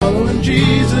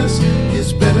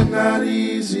not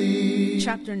easy.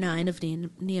 Chapter 9 of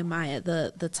Nehemiah,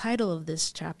 the title of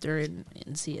this chapter in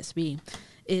CSB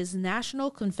is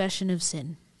National Confession of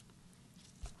Sin.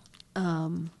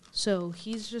 So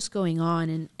he's just going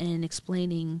on and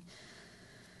explaining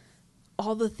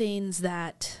all the things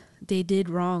that they did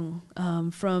wrong,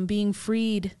 from being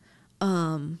freed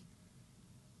to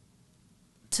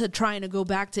trying to go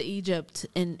back to Egypt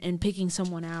and picking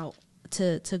someone out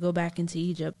to go back into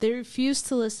Egypt. They refused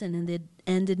to listen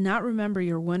and did not remember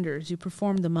your wonders you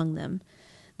performed among them.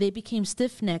 They became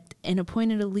stiff-necked and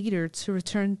appointed a leader to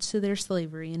return to their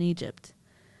slavery in Egypt.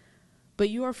 But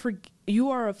you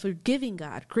are a forgiving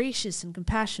God, gracious and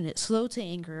compassionate, slow to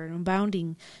anger and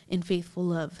abounding in faithful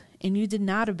love. And you did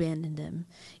not abandon them,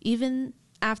 even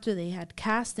after they had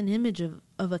cast an image of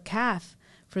a calf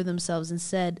for themselves and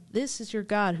said, "This is your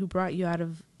God who brought you out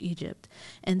of Egypt."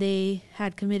 And they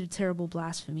had committed terrible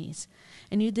blasphemies.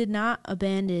 And you did not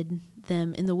abandon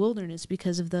them in the wilderness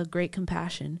because of the great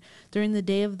compassion. During the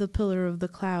day the pillar of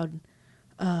cloud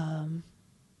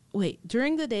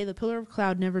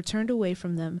never turned away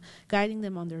from them, guiding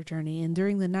them on their journey. And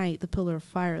during the night, the pillar of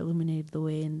fire illuminated the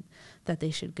way that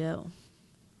they should go.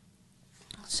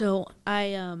 So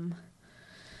I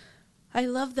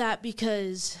love that,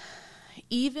 because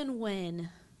even when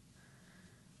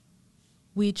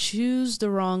we choose the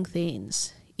wrong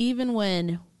things, even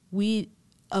when we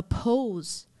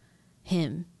oppose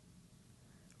him,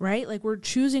 right? Like, we're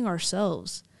choosing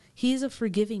ourselves. He's a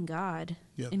forgiving God,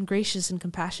 yep, and gracious and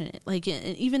compassionate. Like,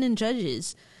 even in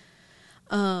Judges,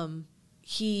 they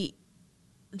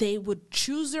would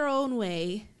choose their own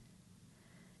way,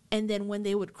 and then when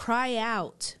they would cry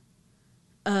out,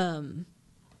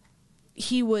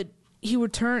 he would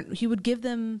give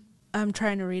them. I'm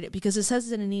trying to read it because it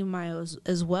says it in Nehemiah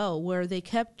as well, where they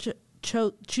kept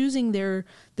choosing their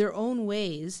own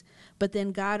ways, but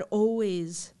then God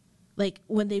always, like,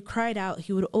 when they cried out,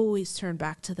 he would always turn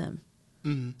back to them.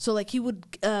 Mm-hmm. So, like, he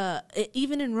would,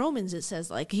 even in Romans, it says,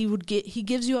 like, he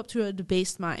gives you up to a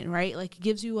debased mind, right? Like, he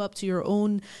gives you up to your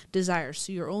own desires,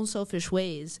 to your own selfish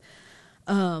ways.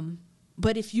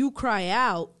 But if you cry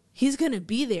out, he's going to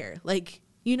be there. Like,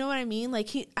 you know what I mean? Like,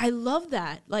 I love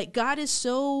that. Like, God is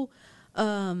so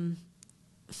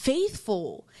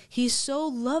faithful. He's so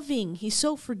loving. He's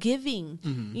so forgiving.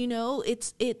 Mm-hmm. You know,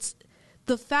 it's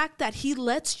the fact that he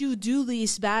lets you do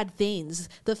these bad things,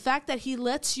 the fact that he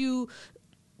lets you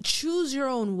choose your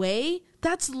own way,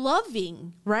 that's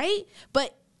loving, right?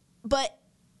 But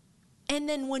and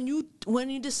then when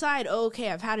you decide, oh,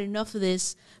 okay, I've had enough of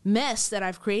this mess that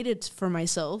I've created for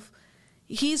myself,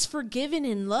 he's forgiving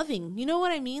and loving. You know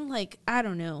what I mean? Like, I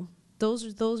don't know.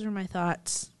 Those are my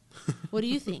thoughts. What do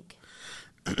you think?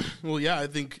 Well, yeah, I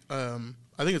think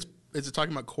it's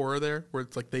talking about Korah there, where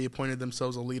it's like they appointed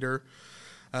themselves a leader.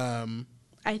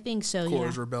 I think so.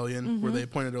 Korah's rebellion, mm-hmm, where they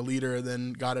appointed a leader, and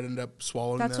then God ended up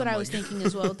swallowing them. That's what I was thinking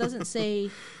as well. It doesn't say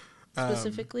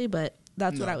specifically, but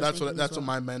that's what I was thinking. That's what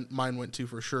my mind went to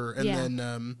for sure. And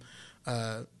then,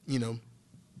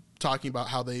 talking about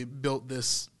how they built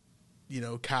this,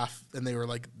 calf, and they were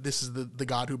like, this is the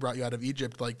God who brought you out of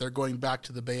Egypt. Like, they're going back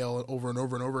to the Baal over and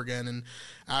over and over again, and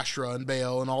Asherah and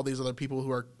Baal and all these other people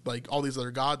who are like all these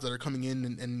other gods that are coming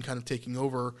in and kind of taking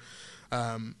over.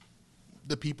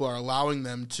 The people are allowing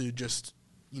them to just,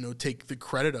 take the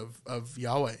credit of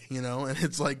Yahweh, and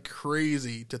it's like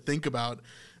crazy to think about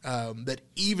that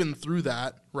even through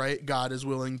that, right, God is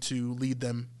willing to lead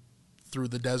them through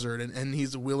the desert, and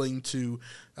he's willing to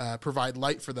provide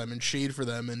light for them and shade for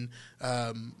them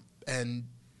and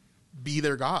be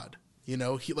their God.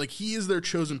 He is their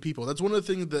chosen people. That's one of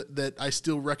the things that I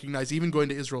still recognize, even going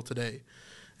to Israel today,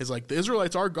 is like the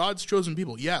Israelites are God's chosen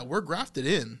people. Yeah, we're grafted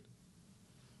in,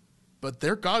 but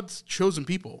they're God's chosen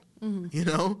people, mm-hmm,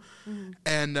 mm-hmm,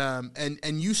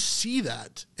 and you see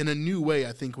that in a new way,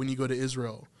 I think, when you go to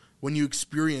Israel, when you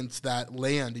experience that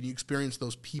land and you experience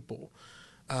those people.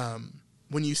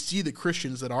 When you see the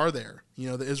Christians that are there,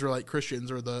 the Israelite Christians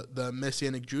or the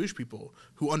Messianic Jewish people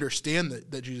who understand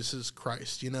that Jesus is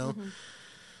Christ, mm-hmm,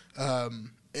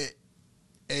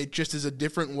 it just is a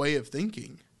different way of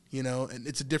thinking, and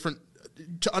it's a different,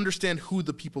 to understand who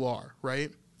the people are,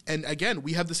 right? And again,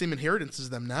 we have the same inheritance as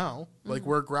them now, mm-hmm, like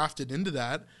we're grafted into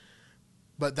that,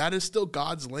 but that is still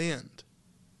God's land,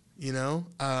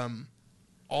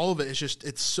 all of it is just,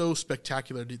 it's so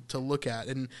spectacular to look at.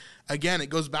 And again, it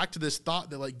goes back to this thought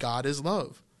that, like, God is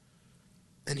love.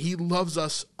 And he loves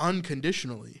us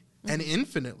unconditionally, mm-hmm, and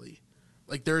infinitely.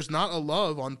 Like, there's not a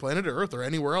love on planet Earth or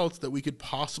anywhere else that we could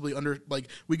possibly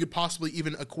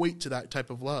even equate to that type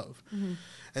of love. Mm-hmm.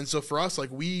 And so for us, like,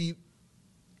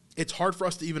 it's hard for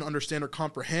us to even understand or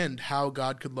comprehend how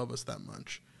God could love us that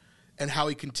much. and how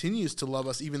he continues to love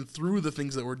us even through the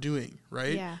things that we're doing,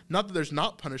 right? Yeah. Not that there's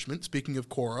not punishment, speaking of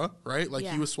Korah, right? Like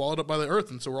Yeah. he was swallowed up by the earth,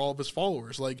 and so were all of his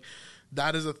followers. Like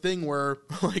that is a thing where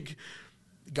like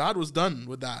God was done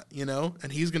with that, you know,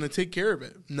 and he's going to take care of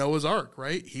it. Noah's Ark,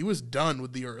 right? He was done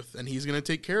with the earth, and he's going to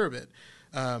take care of it.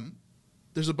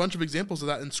 There's a bunch of examples of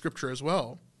that in Scripture as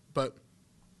well, but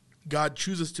God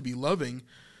chooses to be loving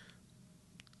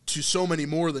to so many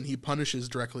more than he punishes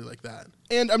directly like that.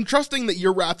 And I'm trusting that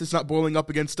your wrath is not boiling up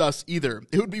against us either.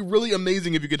 It would be really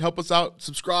amazing if you could help us out,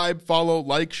 subscribe, follow,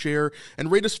 like, share,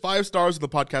 and rate us 5 stars on the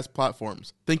podcast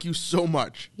platforms. Thank you so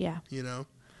much. Yeah. You know?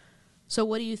 So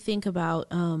what do you think about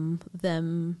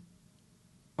them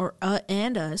or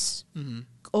and us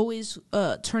always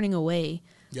turning away?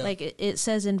 Yeah. Like it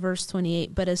says in verse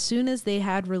 28, but as soon as they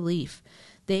had relief,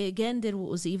 they again did what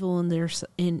was evil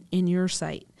in your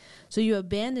sight. So you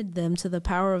abandoned them to the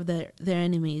power of their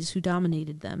enemies who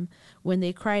dominated them. When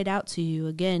they cried out to you,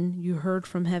 again you heard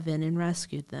from heaven and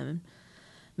rescued them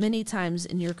many times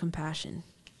in your compassion.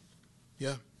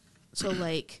 Yeah. So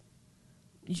like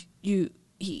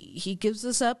he gives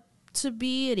us up to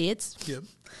be idiots. Yep.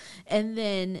 And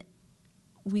then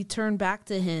we turn back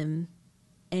to him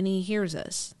and he hears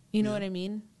us. You know what I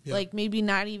mean? Yeah. Like maybe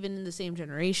not even in the same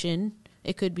generation.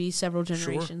 It could be several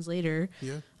generations later.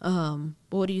 Yeah.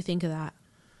 But what do you think of that?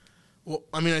 Well,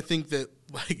 I mean, I think that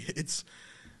like it's.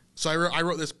 So I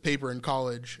wrote this paper in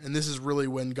college, and this is really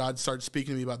when God started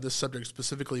speaking to me about this subject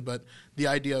specifically. But the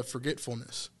idea of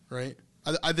forgetfulness, right?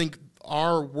 I think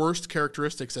our worst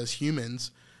characteristics as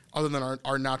humans, other than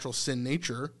our natural sin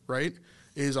nature, right,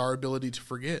 is our ability to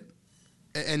forget.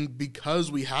 And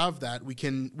because we have that, we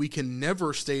can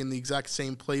never stay in the exact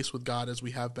same place with God as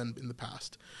we have been in the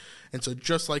past. And so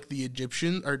just like the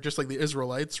Egyptian, or just like the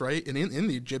Israelites, right, and in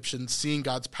the Egyptians seeing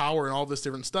God's power and all this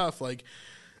different stuff, like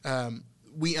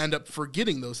we end up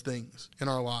forgetting those things in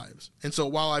our lives. And so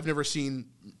while I've never seen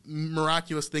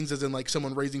miraculous things as in like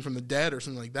someone raising from the dead or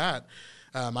something like that,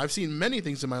 I've seen many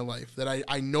things in my life that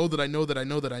I know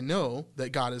that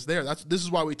God is there. This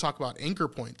is why we talk about anchor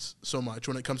points so much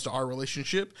when it comes to our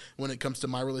relationship, when it comes to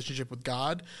my relationship with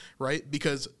God, right?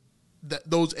 Because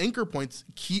those anchor points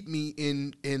keep me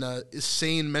in a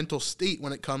sane mental state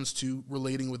when it comes to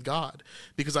relating with God,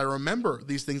 because I remember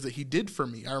these things that he did for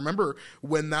me. I remember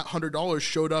when that $100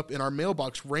 showed up in our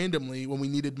mailbox randomly when we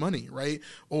needed money, right?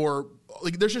 Or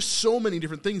like there's just so many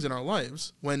different things in our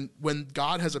lives when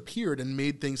God has appeared and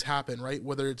made things happen, right?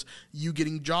 Whether it's you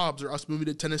getting jobs or us moving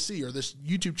to Tennessee or this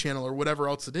YouTube channel or whatever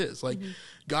else it is. Like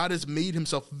God has made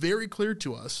himself very clear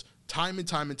to us time and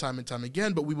time and time and time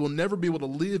again, but we will never be able to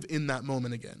live in that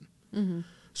moment again.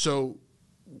 So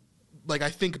like I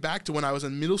think back to when I was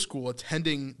in middle school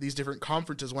attending these different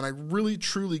conferences when I really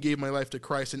truly gave my life to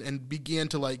Christ and began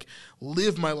to like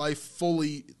live my life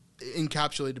fully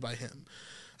encapsulated by him.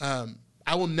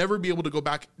 I will never be able to go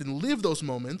back and live those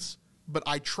moments, but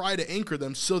I try to anchor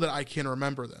them so that I can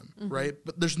remember them, right?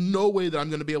 But there's no way that I'm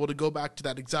going to be able to go back to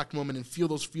that exact moment and feel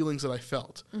those feelings that I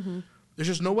felt. There's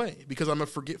just no way, because I'm a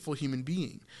forgetful human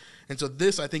being. And so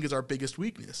this, I think, is our biggest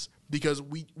weakness, because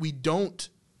we don't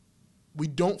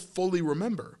fully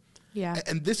remember. Yeah.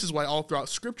 And this is why all throughout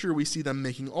Scripture we see them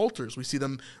making altars. We see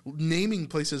them naming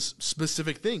places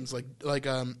specific things like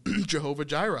Jehovah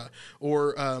Jireh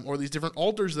or these different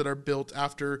altars that are built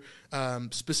after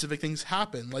specific things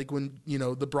happen. Like when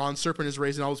the bronze serpent is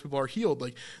raised and all those people are healed.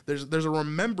 Like there's a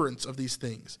remembrance of these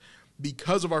things.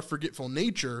 Because of our forgetful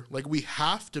nature, like we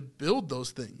have to build those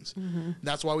things.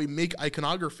 That's why we make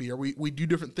iconography, or we do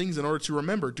different things in order to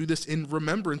remember. Do this in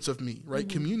remembrance of me, right?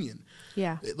 Communion.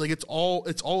 Yeah. Like it's all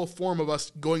a form of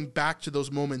us going back to those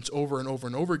moments over and over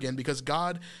and over again, because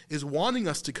God is wanting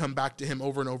us to come back to him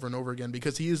over and over and over again,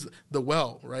 because he is the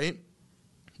well, right?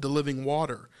 The living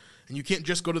water. And you can't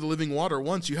just go to the living water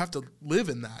once. You have to live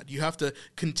in that. You have to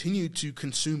continue to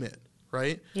consume it.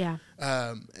 Right? Yeah.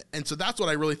 And so that's what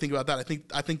I really think about that.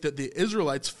 I think that the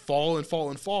Israelites fall and fall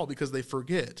and fall because they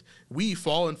forget. We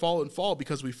fall and fall and fall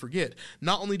because we forget.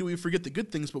 Not only do we forget the good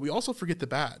things, but we also forget the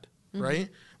bad, right?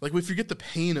 Like we forget the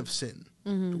pain of sin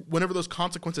whenever those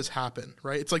consequences happen,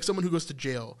 right? It's like someone who goes to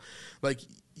jail. Like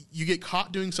you get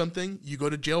caught doing something, you go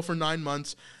to jail for 9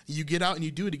 months, you get out and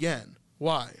you do it again.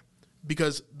 Why?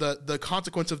 Because the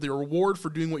consequence of the reward for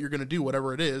doing what you're going to do,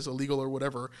 whatever it is, illegal or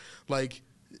whatever, like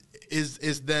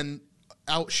is then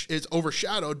is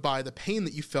overshadowed by the pain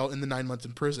that you felt in the 9 months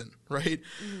in prison, right?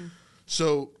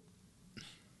 So,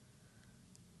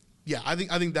 yeah, I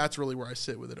think that's really where I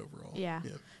sit with it overall. Yeah.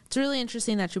 It's really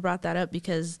interesting that you brought that up,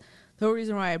 because the whole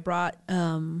reason why I brought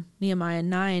Nehemiah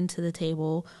 9 to the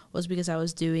table was because I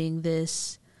was doing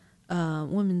this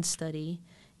women's study,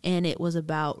 and it was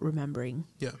about remembering.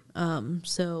 Yeah.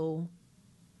 So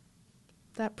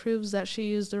that proves that she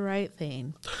used the right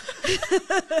thing.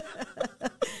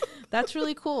 That's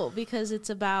really cool because it's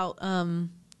about,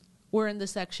 we're in the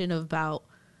section about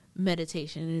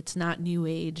meditation. It's not new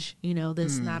age,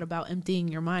 this is not about emptying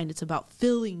your mind. It's about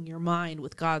filling your mind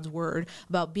with God's word,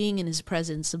 about being in his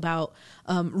presence, about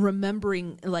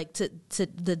remembering, like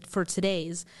for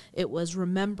today's, it was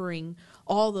remembering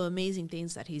all the amazing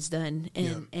things that he's done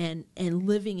and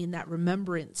living in that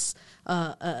remembrance,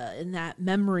 in that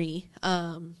memory,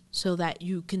 so that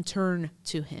you can turn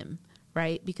to him,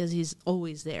 right? Because he's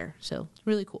always there. So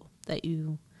really cool that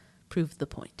you proved the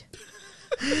point.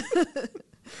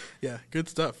 Yeah, good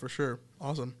stuff for sure.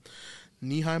 Awesome.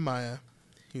 Nehemiah,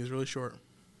 he was really short.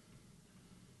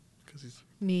 Because he's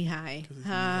knee-high.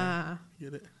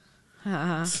 Get it?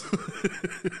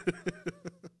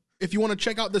 If you want to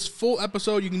check out this full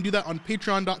episode, you can do that on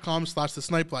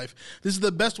patreon.com/thesnipelife. This is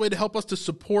the best way to help us to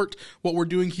support what we're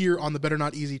doing here on the Better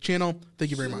Not Easy channel.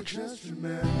 Thank you very much. Just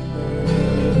remember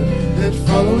that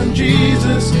following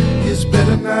Jesus is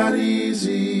better not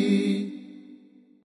easy.